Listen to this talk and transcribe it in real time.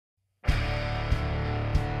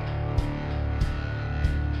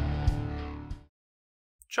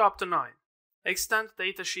Chapter 9. Extend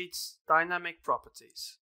Datasheet's Dynamic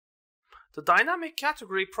Properties. The Dynamic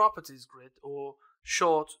Category Properties Grid, or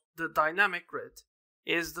short, the Dynamic Grid,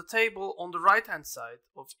 is the table on the right-hand side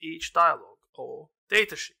of each dialog, or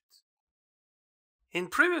datasheet. In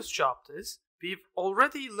previous chapters, we've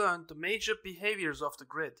already learned the major behaviors of the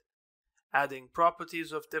grid, adding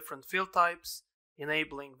properties of different field types,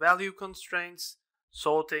 enabling value constraints,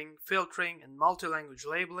 sorting, filtering, and multi-language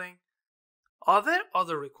labeling. Are there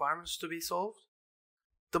other requirements to be solved?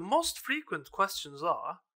 The most frequent questions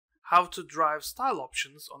are how to drive style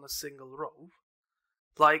options on a single row,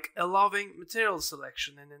 like allowing material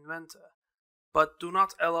selection in Inventor, but do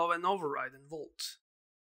not allow an override in Vault.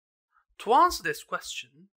 To answer this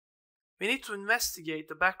question, we need to investigate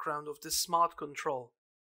the background of this smart control.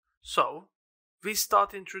 So, we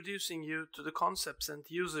start introducing you to the concepts and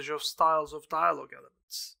usage of styles of dialog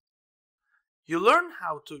elements. You learn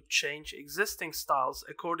how to change existing styles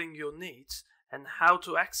according to your needs and how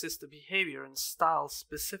to access the behavior and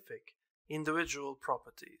style-specific individual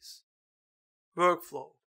properties.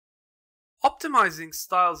 Workflow. Optimizing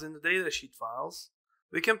styles in the datasheet files,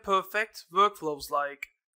 we can perfect workflows like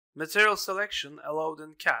material selection allowed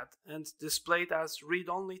in CAD and displayed as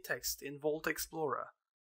read-only text in Vault Explorer.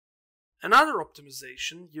 Another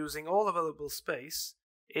optimization using all available space,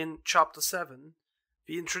 in Chapter 7,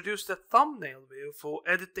 we introduced a thumbnail view for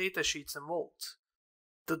edit datasheets in Vault.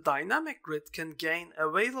 The dynamic grid can gain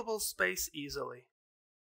available space easily.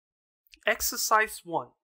 Exercise 1.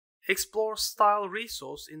 Explore style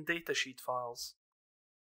resource in datasheet files.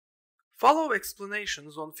 Follow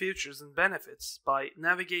explanations on features and benefits by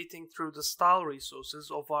navigating through the style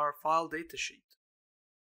resources of our file datasheet.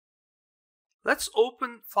 Let's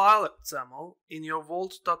open FileXML in your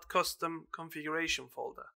Vault.custom configuration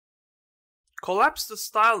folder. Collapse the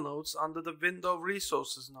style nodes under the Window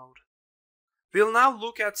Resources node. We'll now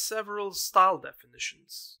look at several style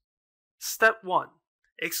definitions. Step 1.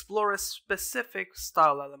 Explore a specific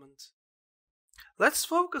style element. Let's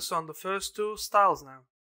focus on the first two styles now.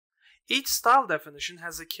 Each style definition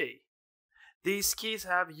has a key. These keys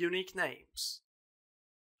have unique names.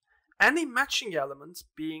 Any matching element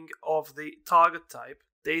being of the target type,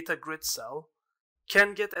 data grid cell,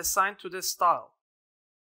 can get assigned to this style.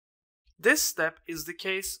 This step is the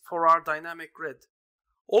case for our dynamic grid.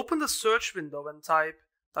 Open the search window and type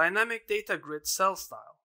Dynamic Data Grid Cell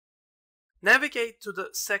Style. Navigate to the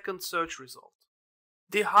second search result.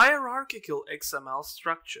 The hierarchical XML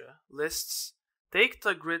structure lists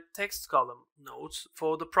Data Grid text column nodes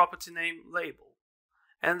for the property name label,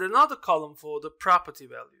 and another column for the property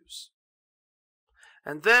values.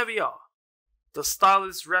 And there we are. The style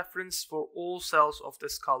is referenced for all cells of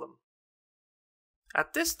this column.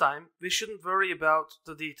 At this time, we shouldn't worry about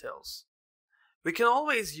the details. We can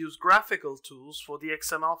always use graphical tools for the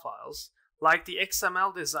XML files, like the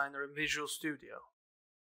XML Designer in Visual Studio.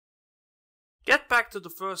 Get back to the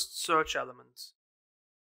first search element.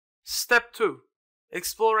 Step 2.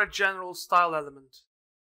 Explore a general style element.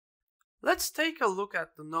 Let's take a look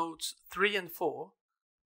at the nodes 3 and 4.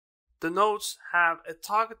 The nodes have a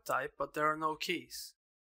target type, but there are no keys.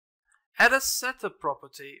 Add a setup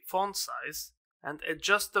property, font size, and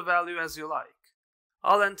adjust the value as you like.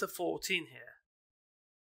 I'll enter 14 here.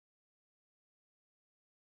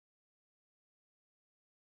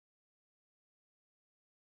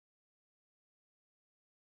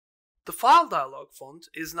 The file dialog font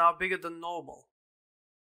is now bigger than normal.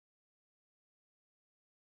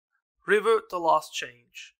 Revert the last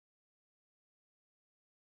change.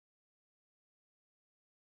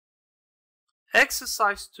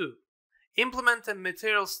 Exercise 2. Implement a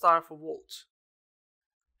material style for Vault.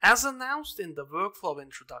 As announced in the workflow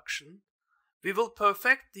introduction, we will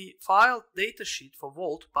perfect the file datasheet for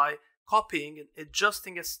Vault by copying and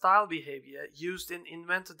adjusting a style behavior used in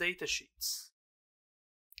Inventor datasheets.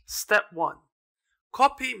 Step 1.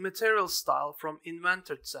 Copy material style from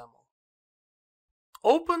Inventor.xaml.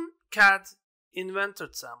 Open CAD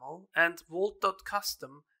Inventor.xaml and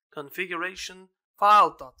Vault.custom configuration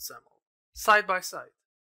file.xaml side by side.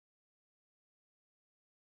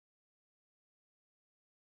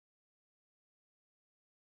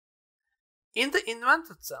 In the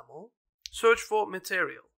Inventor.xaml, search for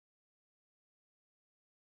material.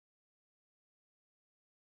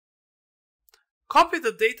 Copy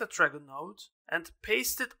the data trigger node and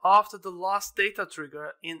paste it after the last data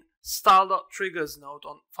trigger in style.triggers node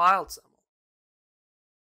on FileXML.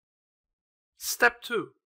 Step 2.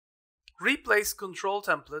 Replace control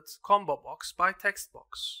template combo box by text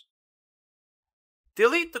box.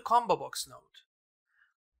 Delete the combo box node.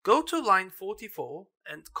 Go to line 44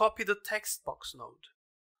 and copy the text box node.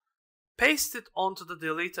 Paste it onto the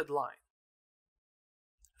deleted line.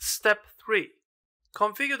 Step 3.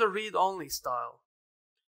 Configure the read-only style.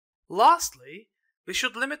 Lastly, we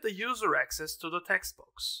should limit the user access to the text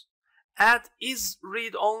box. Add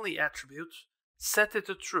isReadOnly attribute, set it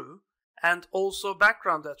to true, and also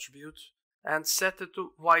background attribute, and set it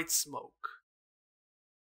to white smoke.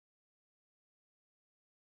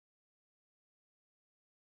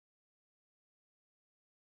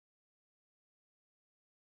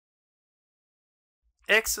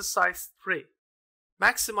 Exercise 3.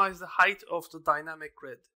 Maximize the height of the dynamic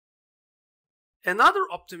grid. Another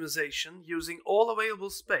optimization using all available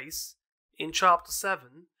space, in Chapter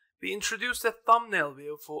 7, we introduced a thumbnail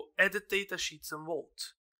view for Edit Datasheets in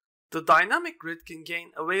Vault. The dynamic grid can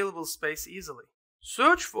gain available space easily.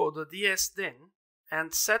 Search for the ds-din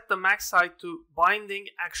and set the max height to binding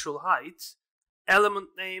actual height, element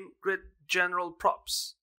name grid general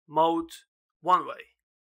props, mode one way.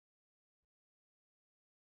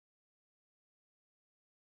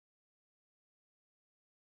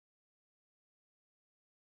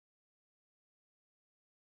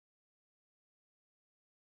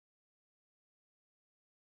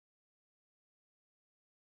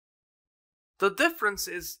 The difference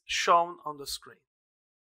is shown on the screen.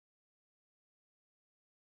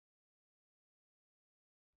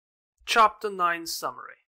 Chapter 9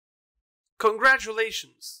 Summary.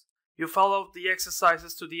 Congratulations! You followed the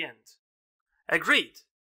exercises to the end. Agreed!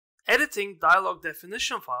 Editing dialog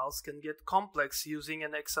definition files can get complex using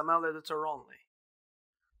an XML editor only.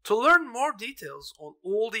 To learn more details on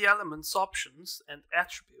all the elements, options, and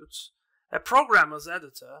attributes, a programmer's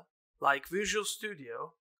editor, like Visual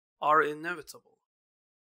Studio, are inevitable.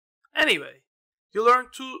 Anyway, you learn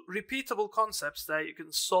 2 repeatable concepts that you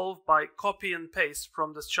can solve by copy and paste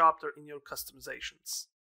from this chapter in your customizations.